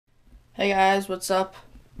Hey guys, what's up?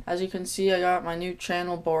 As you can see, I got my new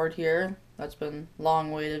channel board here that's been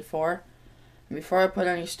long waited for. And before I put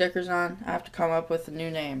any stickers on, I have to come up with a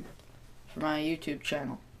new name for my YouTube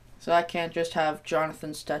channel. So I can't just have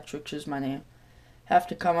Jonathan Stetch, which is my name. I have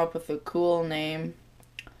to come up with a cool name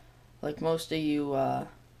like most of you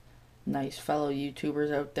nice fellow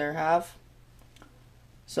YouTubers out there have.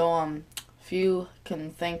 So if you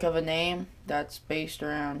can think of a name that's based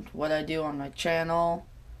around what I do on my channel,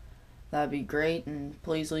 that'd be great, and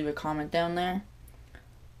please leave a comment down there.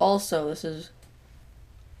 Also, this is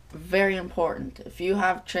very important. If you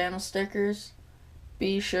have channel stickers,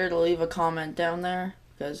 be sure to leave a comment down there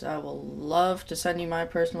because I will love to send you my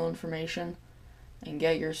personal information and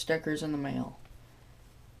get your stickers in the mail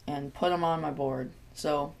and put them on my board.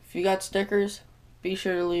 So if you got stickers, be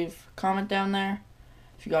sure to leave a comment down there.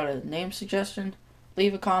 If you got a name suggestion,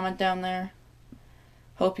 leave a comment down there.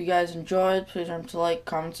 Hope you guys enjoyed. Please remember to like,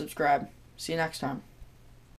 comment, subscribe. See you next time.